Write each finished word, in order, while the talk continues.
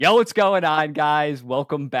Yo, what's going on, guys?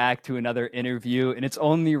 Welcome back to another interview. And it's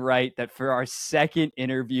only right that for our second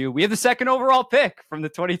interview, we have the second overall pick from the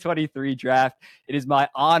 2023 draft. It is my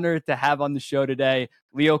honor to have on the show today,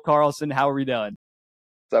 Leo Carlsson. How are we doing?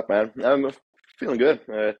 What's up, man? I'm feeling good.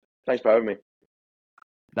 Thanks for having me.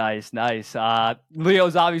 Nice.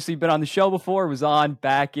 Leo's obviously been on the show before, was on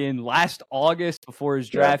back in last August before his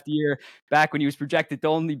draft year, back when he was projected to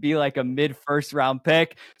only be like a mid-first round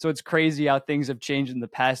pick. So it's crazy how things have changed in the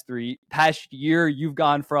past year. You've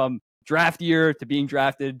gone from draft year to being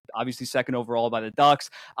drafted, obviously second overall by the Ducks.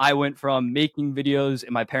 I went from making videos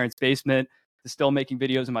in my parents' basement to still making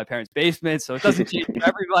videos in my parents' basement. So it doesn't change for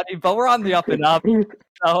everybody, but we're on the up and up.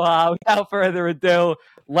 So without further ado,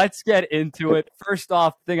 let's get into it. First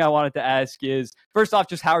off, the thing I wanted to ask is,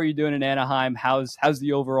 just how are you doing in Anaheim? How's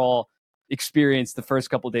the overall experience the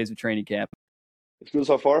first couple of days of training camp? It's good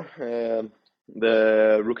so far.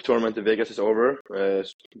 The rookie tournament in Vegas is over.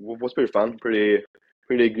 It was pretty fun. Pretty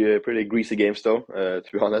greasy games though. To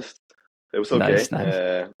be honest, it was okay. Nice.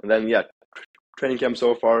 And then training camp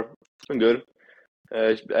so far it's been good.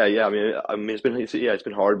 I mean it's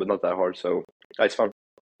been hard, but not that hard. So it's fun.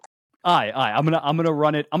 All right. I'm gonna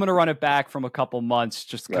run it. I'm gonna run it back from a couple months,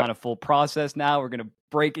 just kind of full process. Now we're gonna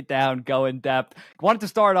break it down, go in depth. Wanted to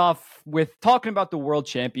start off with talking about the World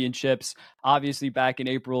Championships. Obviously, back in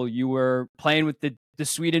April, you were playing with the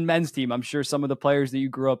Sweden men's team. I'm sure some of the players that you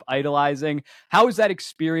grew up idolizing. How was that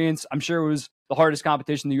experience? I'm sure it was the hardest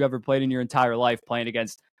competition that you ever played in your entire life, playing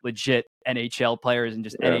against legit NHL players and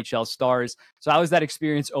just NHL stars. So how was that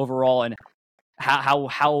experience overall, and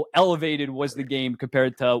how elevated was the game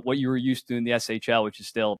compared to what you were used to in the SHL, which is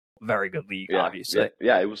still a very good league, obviously?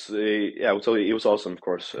 It was awesome, of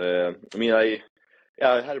course. I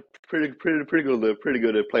had a pretty good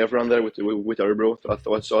playoff run there with Örebro.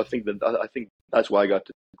 I think that's why I got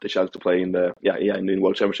the chance to play in the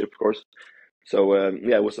World Championship, of course. So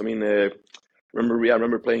it was. I mean, I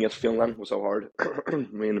remember playing against Finland. It was so hard. I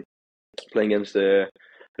mean, playing against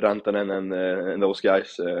Rantanen and those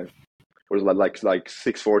guys. Was like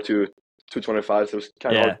 6'4" to 225, so it was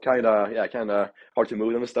kind of hard to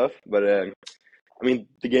move them and stuff. But I mean,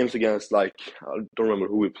 the games against I don't remember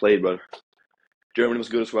who we played, but Germany was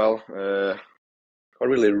good as well. I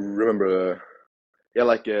really remember,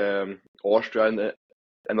 Austria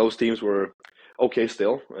and those teams were okay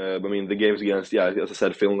still. But I mean, the games against as I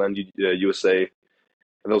said, Finland, USA,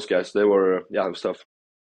 and those guys, it was tough.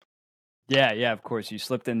 Yeah, of course. You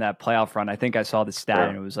slipped in that playoff run. I think I saw the stat,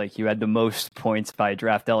 and it was like you had the most points by a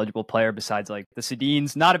draft-eligible player besides like the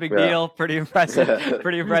Sedins. Not a big deal. Pretty impressive.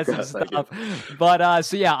 Pretty impressive stuff. But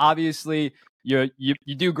obviously you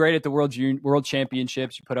do great at the World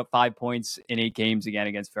Championships. You put up 5 points in 8 games again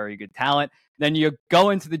against very good talent. Then you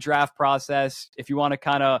go into the draft process. If you want to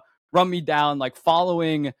kind of run me down, like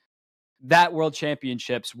following that World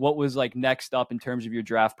Championships, what was like next up in terms of your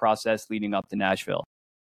draft process leading up to Nashville?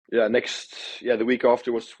 The week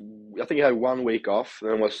after was, I think I had 1 week off,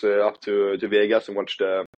 and was up to Vegas and watched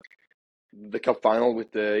the Cup final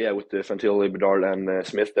with the Fantilli, Bedard, and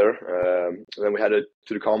Smith there. And then we had it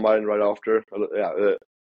to the combine right after. A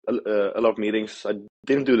lot of meetings. I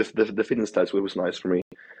didn't do the fitness test, which was nice for me.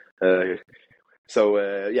 I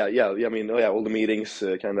mean, all the meetings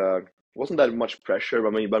kind of wasn't that much pressure.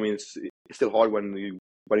 But I mean, it's still hard when you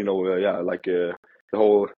know,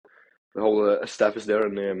 the whole staff is there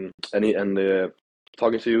and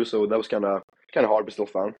talking to you. So that was kind of hard, but still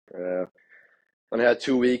fun. Then I had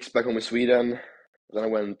 2 weeks back home in Sweden. Then I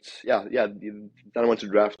went, Then I went to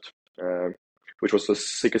draft, which was the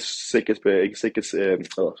sick experience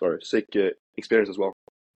as well.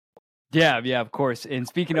 Yeah, of course. And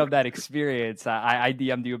speaking of that experience, I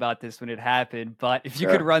DM'd you about this when it happened, but if you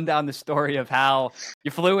could run down the story of how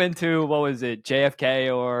you flew into, what was it,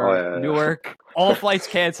 JFK or Newark, all flights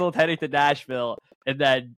canceled, heading to Nashville, and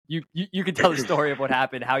then you can tell the story of what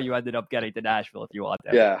happened, how you ended up getting to Nashville if you want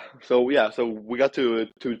that. So we got to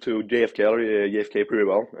JFK pretty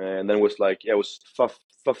well, and then it was it was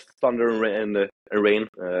thunder and rain.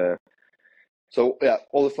 So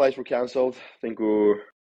all the flights were canceled.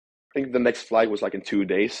 I think the next flight was like in 2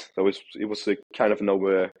 days, so it was a kind of no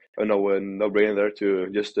brainer there to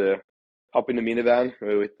just hop in the minivan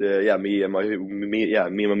with me and my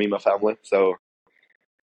family. So I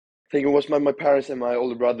think it was my parents and my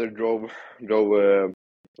older brother drove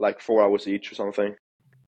like 4 hours each or something.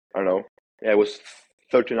 I don't know. Yeah, it was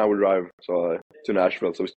 13-hour drive to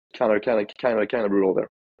Nashville, so it's kind of brutal there.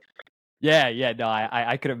 Yeah, no,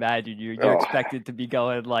 I could imagine you're Oh, expected to be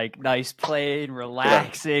going like nice plane, yeah,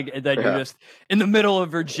 relaxing, and then you're yeah, just in the middle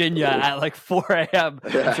of Virginia at like 4 a.m.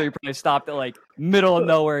 I'm yeah, sure you probably stopped at like middle of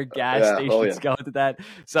nowhere gas yeah. Oh stations yeah. going to that.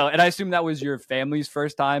 So, and I assume that was your family's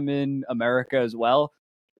first time in America as well,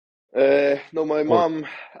 No, my or mom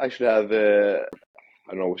actually have.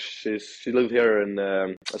 I don't know. She lived here in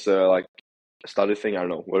as a like study thing. I don't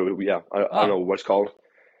know. Yeah, I don't oh, know what it's called.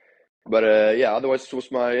 But yeah. Otherwise, it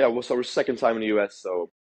was my it was our second time in the U.S. So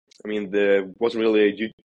I mean, the wasn't really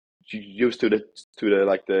used to the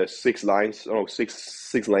like the six lines, oh,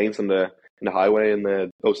 six lanes in the highway and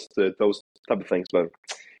those type of things. But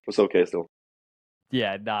it was okay still.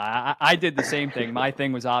 yeah, nah, I did the same thing. My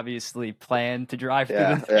thing was obviously planned to drive through the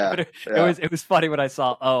Yeah, thing, yeah, but yeah, it was funny when I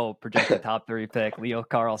saw projected top 3 pick Leo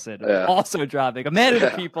Carlsson yeah, also dropping a man of the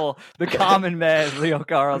yeah. people, the common man Leo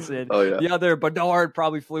Carlsson. Oh yeah, The other Bernard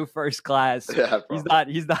probably flew first class. yeah, He's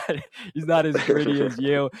probably. not he's not as gritty as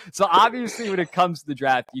you. So obviously when it comes to the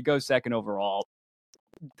draft, you go second overall.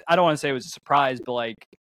 I don't want to say it was a surprise, but like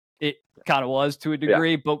it kind of was to a Yeah.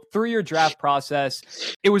 degree. But through your draft process,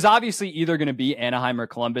 it was obviously either going to be Anaheim or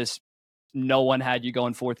Columbus. No one had you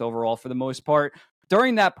going fourth overall for the most part.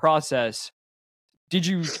 During that process, did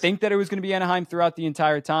you think that it was going to be Anaheim throughout the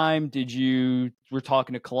entire time? Did you were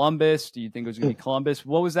talking to Columbus? Do you think it was going to be Columbus?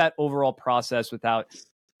 What was that overall process without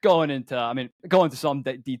going into, I mean, go into some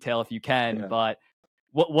detail if you can, Yeah. but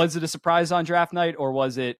what was it a surprise on draft night or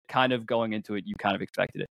was it kind of going into it, you kind of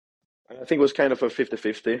expected it? I think it was kind of a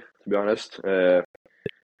 50-50, to be honest. Of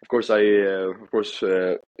course,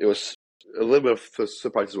 it was a little bit of a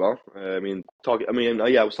surprise as well. I was talking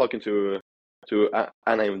to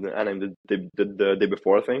Anaheim the day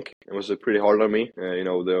before. I think it was pretty hard on me.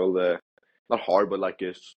 The not hard, but like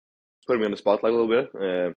it's putting me on the spotlight a little bit.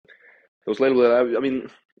 It was a little bit. I mean,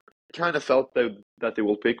 kind of felt that they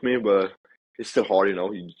will pick me, but it's still hard.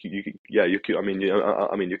 Yeah, you can. I mean,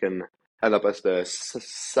 you can end up as the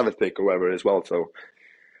seventh pick or whatever as well. So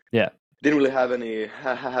Yeah. didn't really have any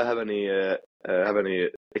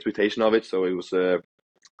expectation of it. So it was a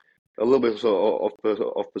little bit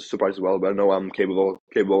of a surprise as well. But I know I'm capable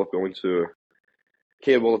of going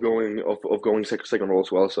second roll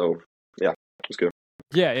as well. So yeah, it's good.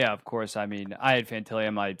 Yeah, of course. I mean, I had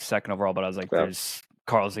Fantilli my second overall, but I was like, Yeah, there's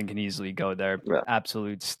Carlson can easily go there. yeah.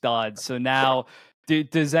 Absolute stud. So now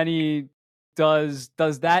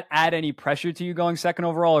does that add any pressure to you going second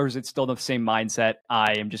overall, or is it still the same mindset?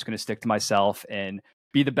 I am just going to stick to myself and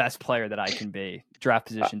be the best player that I can be. Draft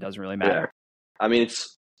position doesn't really Yeah. matter. I mean,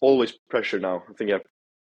 it's always pressure now. I think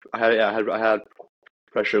I had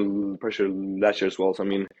pressure last year as well. So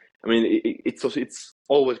it's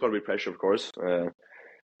always going to be pressure, of course. I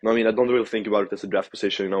mean, I don't really think about it as a draft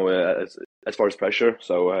position, as far as pressure.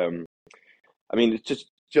 So I mean, it's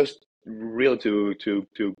just really to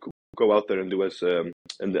go out there and do as and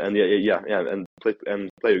and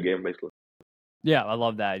play your game basically. Yeah, I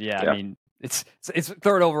love that. Yeah, I Yeah. mean, it's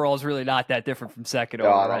third overall is really not that different from second Yeah,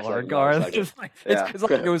 overall, no, regardless. exactly. Just like Yeah. it's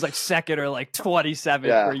like it was like second or like 27th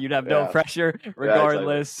where Yeah. you'd have no Yeah. pressure. Yeah.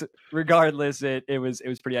 Exactly. Regardless, it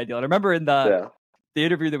was pretty ideal. And I remember in Yeah. the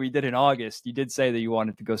interview that we did in August, you did say that you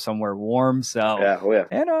wanted to go somewhere warm. So Yeah. Oh yeah.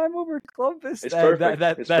 Anaheim over Columbus, It's perfect.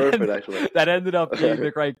 It's perfect actually. that ended up being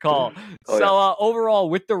the right call. Oh So yeah. overall,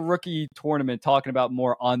 with the rookie tournament, talking about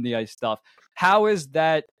more on the ice stuff, how has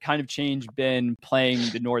that kind of change been playing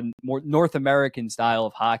the more North American style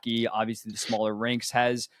of hockey? Obviously, the smaller rinks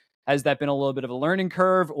has that been a little bit of a learning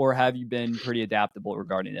curve, or have you been pretty adaptable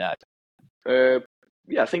regarding that?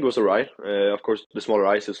 Yeah, I think it was alright. Of course, the smaller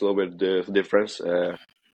ice is a little bit the difference. A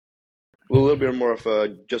little bit more of a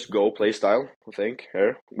just go play style, I think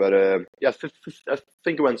here. But yeah, I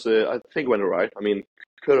think it went. I think it went alright. I mean,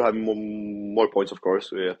 could have more points, of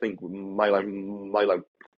course. I think my line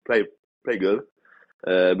play good.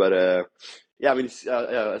 But yeah, I mean, as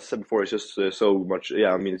I said before, it's just so much.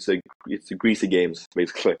 Yeah, I mean, it's a greasy games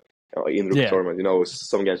basically in the rookie Yeah. tournament.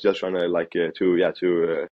 Some guys just trying to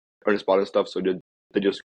to earn a spot and stuff, so they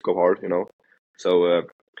just go hard. So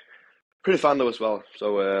pretty fun though as well.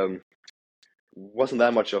 So wasn't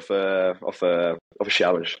that much of a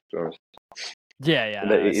challenge, to be honest. Yeah.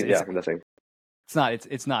 No, In that thing.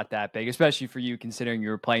 it's not that big, especially for you considering you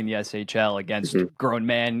were playing the SHL against Hmm. grown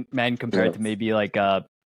men compared Yeah, to maybe like a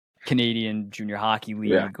Canadian Junior Hockey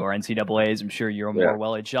yeah, League or NCAA's. I'm sure you're yeah. more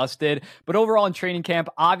well adjusted. But overall in training camp,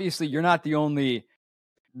 obviously you're not the only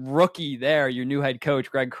rookie there. Your new head coach,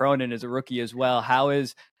 Greg Cronin, is a rookie as well. How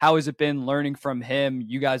has it been learning from him?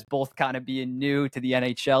 You guys both kind of being new to the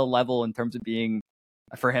NHL level in terms of being,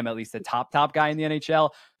 for him at least, the top guy in the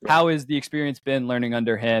NHL. Yeah. How has the experience been learning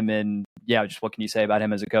under him? And yeah, just what can you say about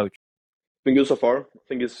him as a coach? been good so far. I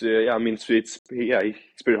think it's yeah. I mean, it's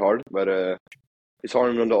pretty hard, but it's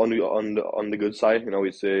hard on the good side. You know,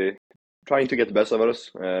 it's trying to get the best out of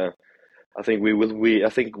us. I think we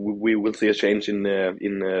will see a change in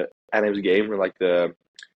Anaheim's game, like the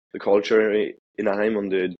culture in Anaheim on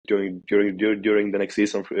the during the next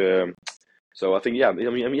season. So I think yeah. I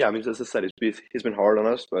mean, as I said, he's been hard on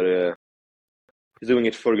us, but he's doing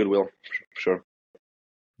it for goodwill, for sure.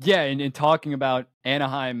 Yeah, and in talking about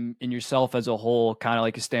Anaheim and yourself as a whole, kind of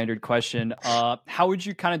like a standard question, how would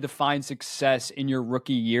you kind of define success in your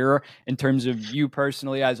rookie year in terms of you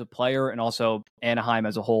personally as a player and also Anaheim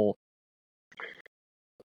as a whole?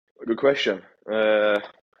 Good question. I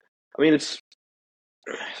mean, it's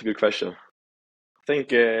a good question. I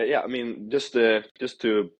think, yeah. I mean, just to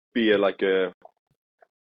be like a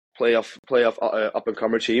playoff up and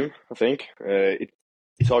comer team. I think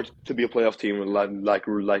it's hard to be a playoff team like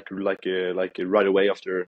right away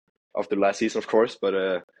after last season, of course.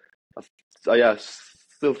 But yeah,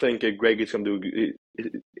 still think Greg is gonna do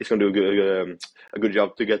a good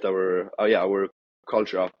job to get our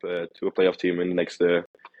culture up to a playoff team in the next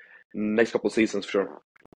couple of seasons for sure.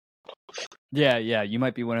 Yeah, you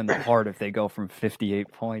might be winning the heart if they go from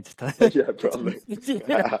 58 points to Yeah, probably.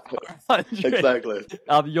 Exactly.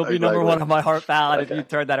 You'll be number one on my heart ballot if you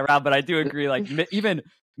turn that around. But I do agree, like even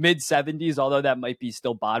mid 70s, although that might be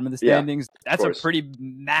still bottom of the standings, that's a pretty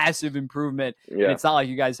massive improvement. Yeah. And it's not like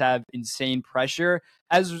you guys have insane pressure.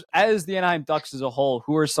 As the Anaheim Ducks as a whole,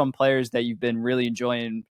 who are some players that you've been really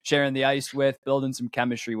enjoying sharing the ice with, building some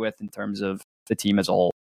chemistry with in terms of the team as a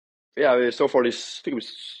whole? Yeah, so far I think it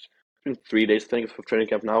was been 3 days, I think, of training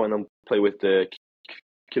camp now, and I'm play with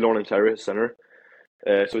Killorn and Terry center.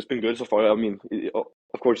 So it's been good so far. I mean,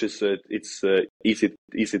 of course, it's easy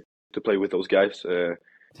to play with those guys.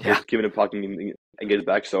 Just giving a puck and get it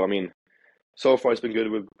back. So I mean, so far it's been good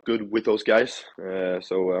with those guys.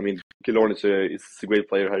 So I mean, Killorn is a great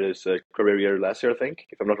player. Had his career year last year, I think,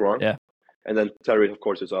 if I'm not wrong. Yeah. And then Terry, of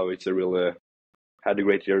course, it's a real had a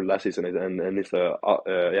great year last season, and it's a up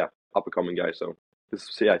and coming guy. So.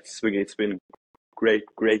 It's been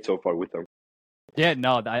great so far with them. Yeah,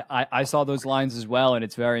 no, I saw those lines as well, and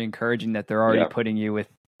it's very encouraging that they're already putting you with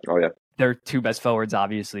their two best forwards,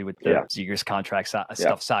 obviously, with the Zegers contract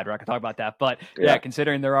stuff side. We're not going to talk about that. But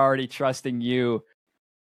considering they're already trusting you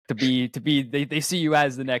to be they see you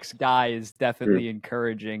as the next guy is definitely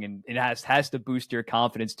encouraging, and it has to boost your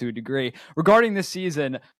confidence to a degree. Regarding this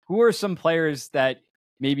season, who are some players that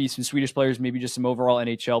maybe some Swedish players, maybe just some overall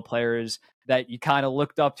NHL players that you kind of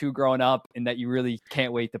looked up to growing up and that you really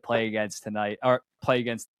can't wait to play against tonight or play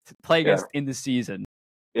against in the season?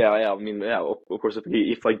 Yeah. I mean, of course,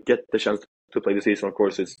 if I get the chance to play the season, of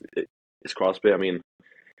course, it's Crosby. I mean,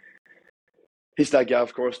 he's that guy,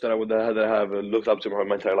 of course, that I would have looked up to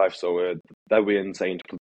my entire life. So that would be insane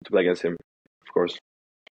to play against him, of course.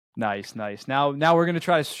 Nice. Now we're going to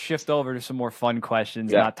try to shift over to some more fun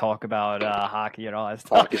questions, not talk about hockey and all that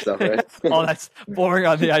stuff. Hockey stuff, right? All that's boring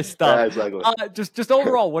on the ice stuff. Yeah, exactly. Just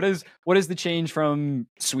overall, what is the change from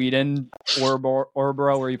Sweden,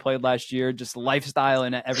 Orbro, where you played last year, just lifestyle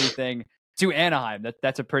and everything, to Anaheim?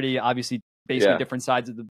 That's a pretty, obviously, basically different sides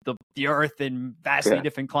of the earth and vastly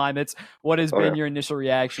different climates. What has been your initial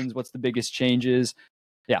reactions? What's the biggest changes?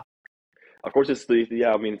 Of course,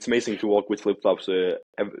 I mean, it's amazing to walk with flip-flops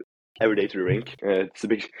every day to the rink. It's a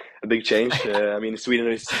big change. I mean,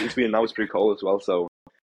 Sweden now is pretty cold as well, so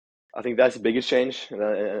I think that's the biggest change.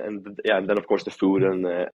 And then of course the food and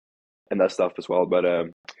that stuff as well. But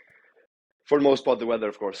for the most part, the weather,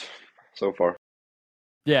 of course, so far.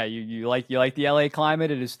 Yeah, you like the LA climate?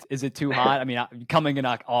 Is it too hot? I mean, coming in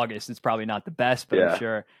August, it's probably not the best, but I'm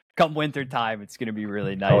sure come winter time, it's going to be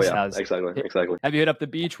really nice. Oh, yeah, exactly. Have you hit up the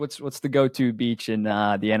beach? What's the go-to beach in the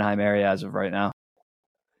Anaheim area as of right now?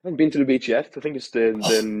 I haven't been to the beach yet. I think it's the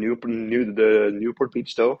Newport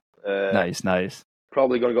Beach, though. Nice.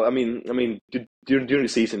 Probably gonna go. I mean, during the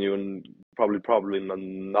season, you probably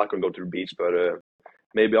not gonna go to the beach, but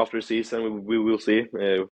maybe after the season, we will see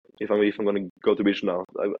if I'm gonna go to the beach now.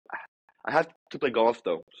 I have to play golf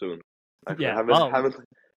though soon. I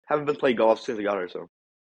haven't been playing golf since I got here, so.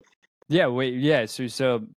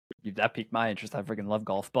 So that piqued my interest. I freaking love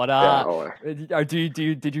golf. But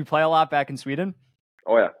did you play a lot back in Sweden?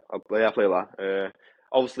 Oh yeah, I play a lot.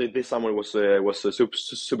 Obviously, this summer was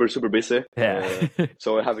super busy. Yeah.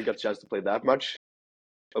 So I haven't got a chance to play that much.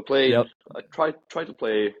 I try to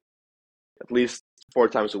play at least 4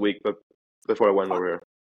 times a week, but before I went over here.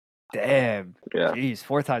 Damn. Yeah. Jeez,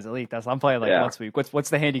 4 times a week. I'm playing once a week. What's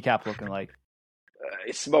the handicap looking like?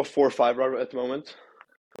 It's about 4 or 5 at the moment.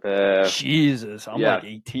 Jesus, I'm like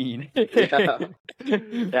 18.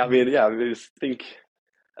 Yeah, I just think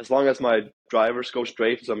as long as my drivers go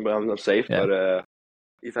straight, so I'm safe. Yeah. But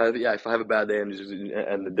if I have a bad day and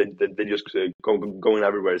they just going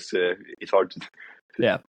everywhere, it's hard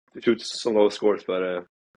to shoot some low scores. But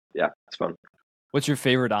yeah, it's fun. What's your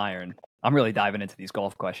favorite iron? I'm really diving into these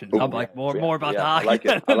golf questions. Ooh, I'm like more about the I hockey. like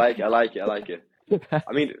it. I like it.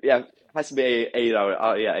 I mean, it has to be 8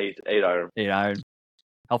 hour. Yeah, eight iron. 8 iron.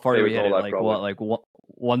 How far do we hit it? Like probably. what? Like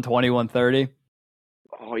 120, 130?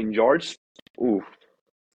 Oh, in yards? Ooh.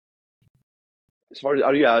 As far as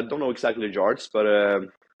I don't know exactly the yards, but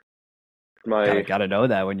gotta know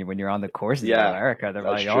that when you're on the courses in America, they're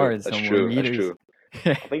by yards, that's true. Meters. That's true.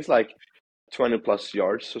 I think it's like 20 plus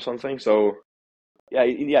yards or something. So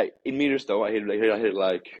in meters though, I hit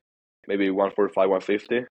like maybe 145,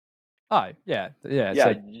 150. Oh, yeah.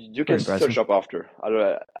 Like, you can search up after.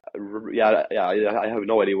 I have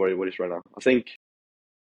no idea what it is right now. I think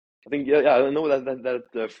I know that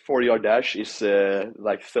the 40-yard dash is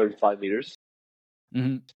like 35 meters.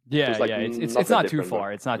 Mm-hmm. Yeah, so it's not too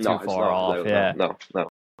far. It's not too far off. No.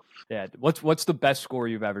 Yeah. What's the best score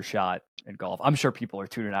you've ever shot in golf? I'm sure people are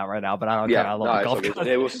tuning out right now, but I don't care. I love the golf.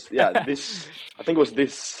 It was this. I think it was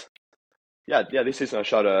this. This season I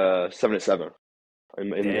shot 77 in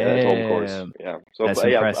the home course. Yeah. So that's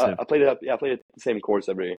impressive. I played it. I played it the same course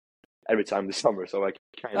every time this summer. So I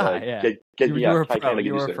kind of you were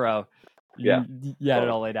a pro. You had it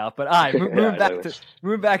all laid out. But all right,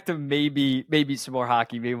 moving back to maybe some more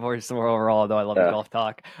hockey, maybe some more overall, though I love the golf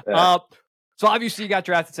talk. So obviously you got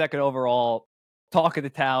drafted second overall. Talk of the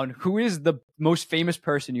town. Who is the most famous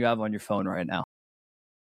person you have on your phone right now?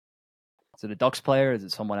 Is it a Ducks player? Is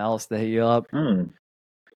it someone else that hit you up? I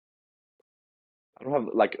don't have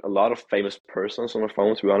like a lot of famous persons on my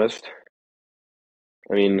phone, to be honest.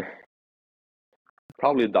 I mean,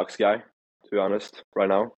 probably a Ducks guy, to be honest, right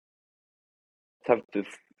now.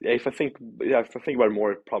 If I think about it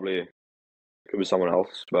more, it probably could be someone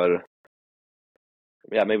else. But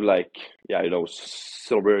maybe like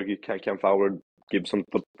Silverberg, Cam Fowler, Gibson.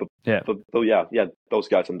 Those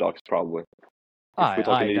guys and Ducks probably. If we're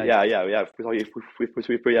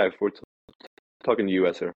talking the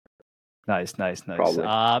US here. Nice.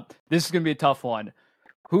 Probably. This is gonna be a tough one.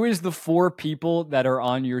 Who is the 4 people that are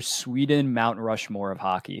on your Sweden Mount Rushmore of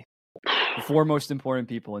hockey? The 4 most important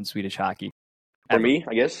people in Swedish hockey. For me,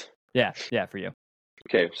 I guess. Yeah, for you.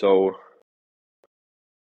 Okay, so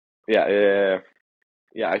I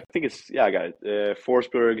think it's I got it.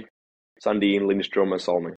 Forsberg, Sandin, Lindstrom, and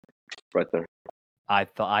Salming, right there. I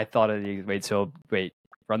thought of the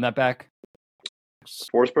run that back.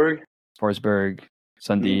 Forsberg,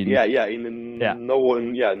 Sandin.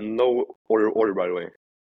 No order by the way.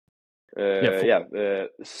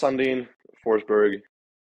 Sandin, Forsberg,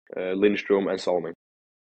 Lindstrom, and Salming.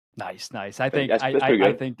 Nice. I think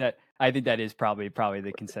that is probably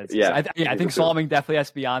the consensus. I think Salming definitely has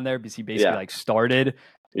to be on there because he basically started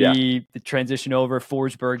the transition over.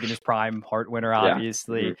 Forsberg in his prime, Hart winner,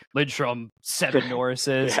 obviously. Lindstrom 7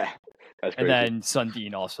 Norrises. And then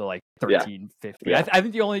Sundin also 13, 50. I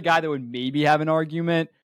think the only guy that would maybe have an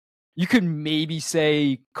argument, you could maybe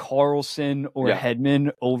say Carlsson or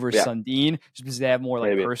Hedman over Sundin, just because they have more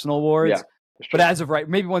personal awards. Yeah. But as of right,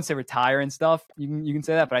 maybe once they retire and stuff, you can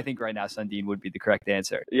say that. But I think right now Sundin would be the correct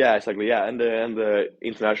answer. Yeah, exactly. Yeah, and the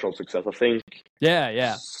international success, I think.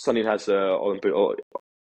 Yeah. Sundin has Olympic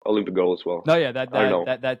goal as well. No, that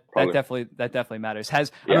definitely matters. I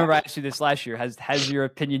remember I asked you this last year. Has your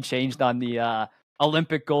opinion changed on the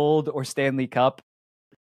Olympic gold or Stanley Cup?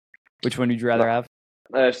 Which one would you rather have?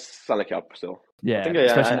 Stanley Cup still. Yeah, I think I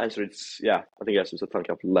answered it's I think I answered Stanley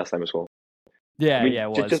Cup last time as well. Yeah, it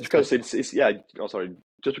was. Just because it's just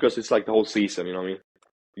because it's like the whole season, you know what I mean?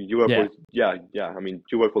 You work for I mean,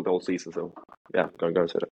 you work for the whole season, so gonna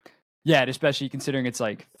say that. Yeah, and especially considering it's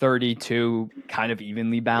 32 kind of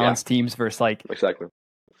evenly balanced teams versus exactly.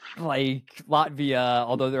 Latvia,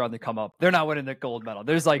 although they're on the come up, they're not winning the gold medal.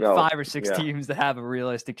 There's 5 or 6 teams that have a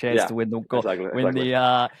realistic chance to win the gold,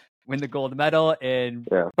 win the gold medal.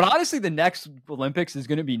 But honestly, the next Olympics is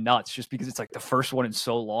going to be nuts, just because it's the first one in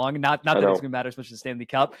so long. Not that it's going to matter as much as the Stanley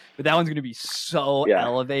Cup, but that one's going to be so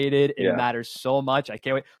elevated. It matters so much. I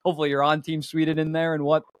can't wait. Hopefully, you're on Team Sweden in there in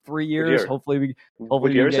 3 years. Hopefully we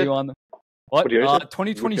can get you on the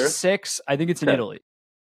 2026. I think it's in Italy.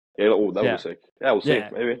 Yeah, that would be sick. Yeah, we'll see.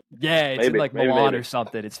 Maybe. Yeah, it's in Milan or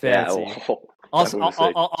something. It's fancy.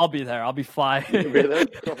 I'll be there. I'll be flying.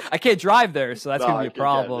 I can't drive there, so that's gonna be a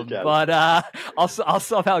problem. But I'll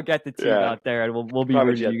somehow get the team out there, and we'll be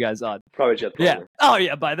rooting you guys on. Private jet. Yeah. Oh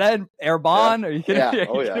yeah. By then, Airborne. Are you kidding?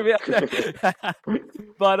 Yeah. Be out there?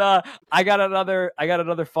 But I got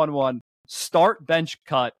another fun one. start, bench,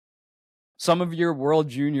 cut some of your World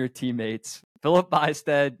Junior teammates: Philip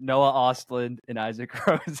Bystedt, Noah Ostlund, and Isaac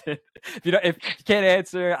Rosen. If you can't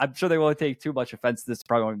answer, I'm sure they won't take too much offense to this.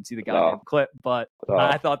 Probably won't even see the goddamn clip, but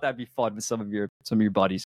I thought that'd be fun with some of your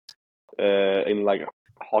buddies. In like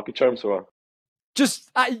hockey terms, or just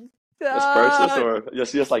as persons, or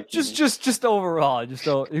just like just overall. Just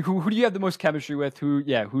so, who do you have the most chemistry with?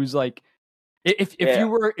 Who's like if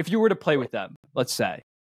you were to play with them, let's say.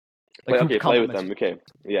 Like, play with them. Okay,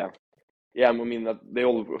 yeah. I mean, they're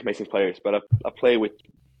all amazing players, but I play with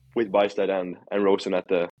Bystedt and Rosen at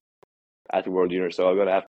the World Junior, so I'm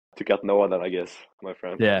gonna have to cut Noah then, I guess, my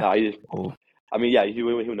friend. Yeah. I mean, yeah, he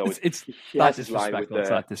knows. It's not disrespectful. It's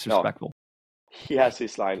not disrespectful. No, he has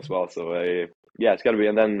his line as well, so it's gotta be,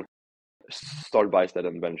 and then start Bystedt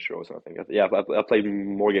and bench Rosen. I think. I played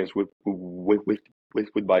more games with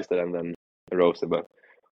Bystedt and then Rosen, but.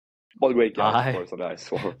 All great guys, of course, on the ice.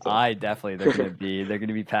 So. They're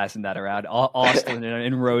gonna be passing that around. Austin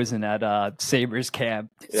and Rosen at Sabres camp.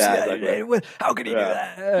 Yeah, exactly. How can he do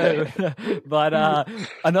that? But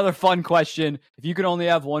another fun question: if you could only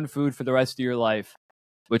have one food for the rest of your life,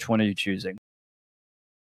 which one are you choosing?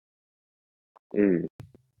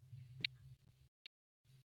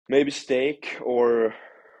 Maybe steak or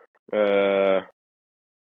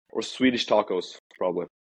Swedish tacos, probably.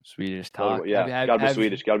 Swedish taco. Yeah,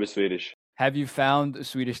 gotta be Swedish. Have you found a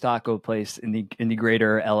Swedish taco place in the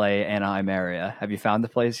greater LA Anaheim area? Have you found the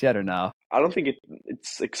place yet or no? I don't think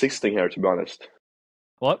it's existing here, to be honest.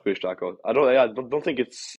 What? Swedish taco? I don't think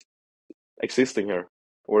it's existing here.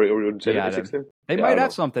 Or it's existing? They might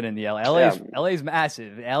have something in the LA. LA's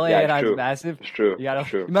massive. LA Anaheim's massive. It's true.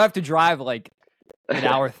 You might have to drive like an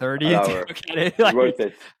hour 30 to get it. Worth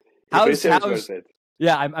it. How's worth it.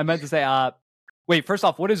 Yeah, I meant to say wait, first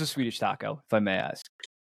off, what is a Swedish taco, if I may ask?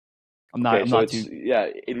 I'm not too. Yeah,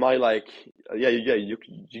 in my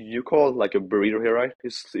you call it like a burrito here, right?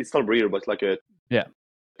 It's not a burrito, but it's like a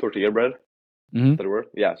tortilla bread. Mm-hmm. Is that a word?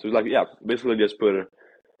 Yeah. So it's like basically just put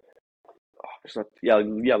it's not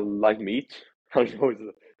like meat.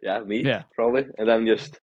 Meat probably, and then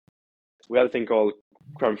just we have a thing called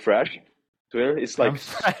crème fraîche. So it's like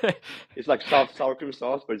it's like sour cream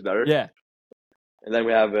sauce, but it's better. Yeah. And then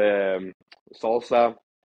we have salsa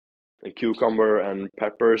and cucumber and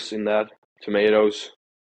peppers in that, tomatoes,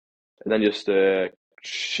 and then just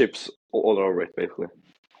chips all over it, basically.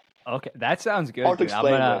 Okay, that sounds good. Hard to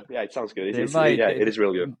explain, but it sounds good. It is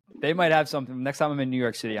really good. They might have something. Next time I'm in New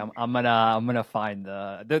York City, I'm gonna find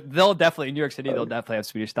they'll definitely in New York City they'll definitely have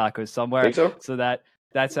Swedish tacos somewhere. Think so? So that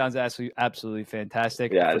sounds absolutely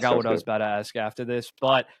fantastic. Yeah, I forgot what I was about to ask after this,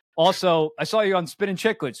 but also I saw you on Spin and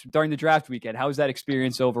Chicklets during the draft weekend. How was that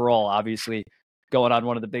experience overall? Obviously, going on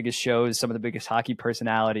one of the biggest shows, some of the biggest hockey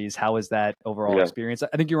personalities. How was that overall experience?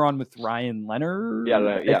 I think you were on with Ryan Leonard.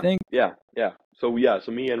 I think. Yeah. So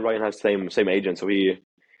me and Ryan have same agent, so he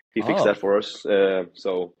fixed that for us. I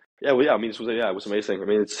mean, it was amazing. I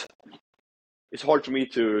mean, it's hard for me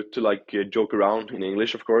to like joke around in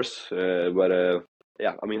English, of course, but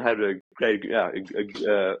I mean, I had a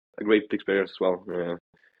great experience as well.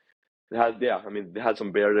 They had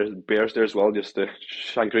some beers there as well, just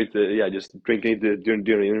just drinking during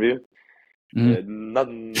the interview. Mm-hmm.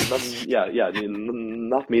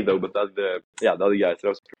 Not me though, but the other guys.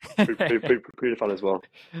 So that was pretty fun as well.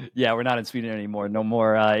 Yeah, we're not in Sweden anymore. No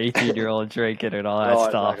more 18-year-old drinking and all that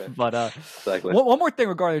stuff. Exactly. But exactly. One more thing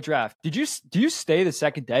regarding the draft. Do you stay the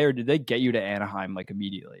second day, or did they get you to Anaheim like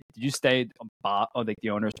immediately? Did you stay on like the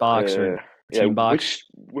owner's box or team box?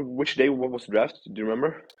 Which day was the draft? Do you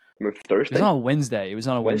remember? Thursday. It was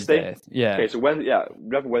on a Wednesday. Wednesday. Yeah. Okay, so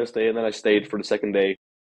draft Wednesday, and then I stayed for the second day.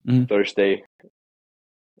 Mm-hmm. Thursday. I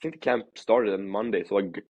think the camp started on Monday, so I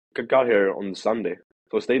got here on Sunday.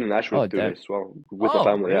 So I stayed in Nashville 2 days as well with the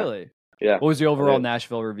family. Really? Yeah. What was the overall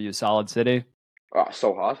Nashville review? Solid city?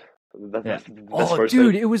 So hot. That's first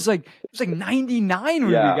dude, thing. It was like 99 when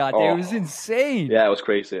we got there. It was insane. Yeah, it was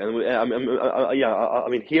crazy. And I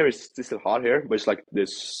mean, here it's still hot here, but it's like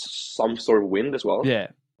there's some sort of wind as well. Yeah.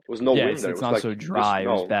 There was no wind there. It's not so dry. It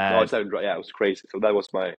was bad. No, it's not dry. Yeah, it was crazy. So that was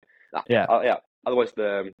my. Otherwise,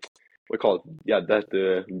 we call it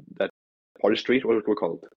that Party Street. What we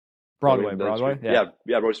call it? Broadway. Yeah,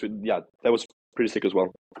 Broadway Street. Yeah, that was pretty sick as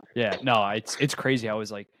well. Yeah, no, it's crazy. I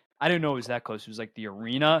was like, I didn't know it was that close. It was like the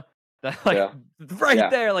arena that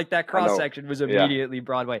there, like that cross section was immediately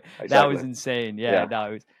Broadway. Exactly. That was insane. Yeah,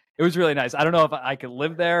 no, it was really nice. I don't know if I could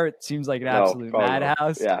live there. It seems like an absolute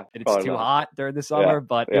madhouse. Yeah, and it's too hot during the summer,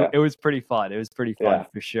 but it was pretty fun. It was pretty fun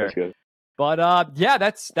for sure. That's good. But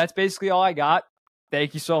that's basically all I got.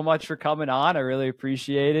 thank you so much for coming on. I really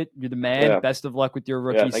appreciate it. You're the man. Yeah. Best of luck with your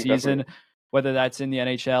rookie season, whether that's in the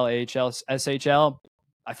NHL, AHL, SHL.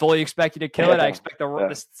 I fully expect you to kill it. I expect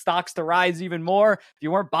the stocks to rise even more. If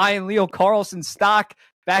you weren't buying Leo Carlsson stock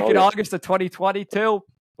back in August of 2022,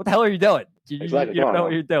 what the hell are you doing? You don't know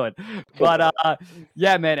what you're doing. But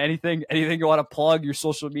yeah, man, anything you want to plug, your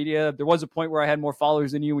social media? There was a point where I had more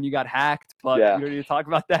followers than you when you got hacked, but we don't need to talk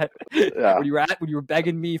about that. When you were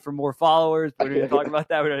begging me for more followers, we don't need to talk about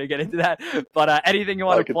that. We don't need to get into that. But anything you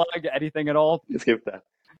want to plug, anything at all? Skip that.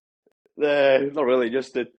 Not really.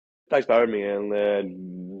 Just thanks for having me,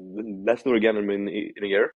 and let's do it again in a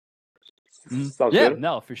year. Sounds good.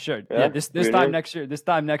 No, for sure. Yeah, this time next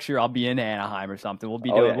year, I'll be in Anaheim or something. We'll be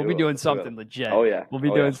doing something legit. We'll be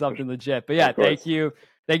doing something legit. But yeah, thank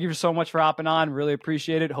you so much for hopping on. Really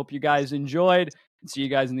appreciate it. Hope you guys enjoyed, and see you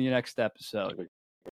guys in the next episode.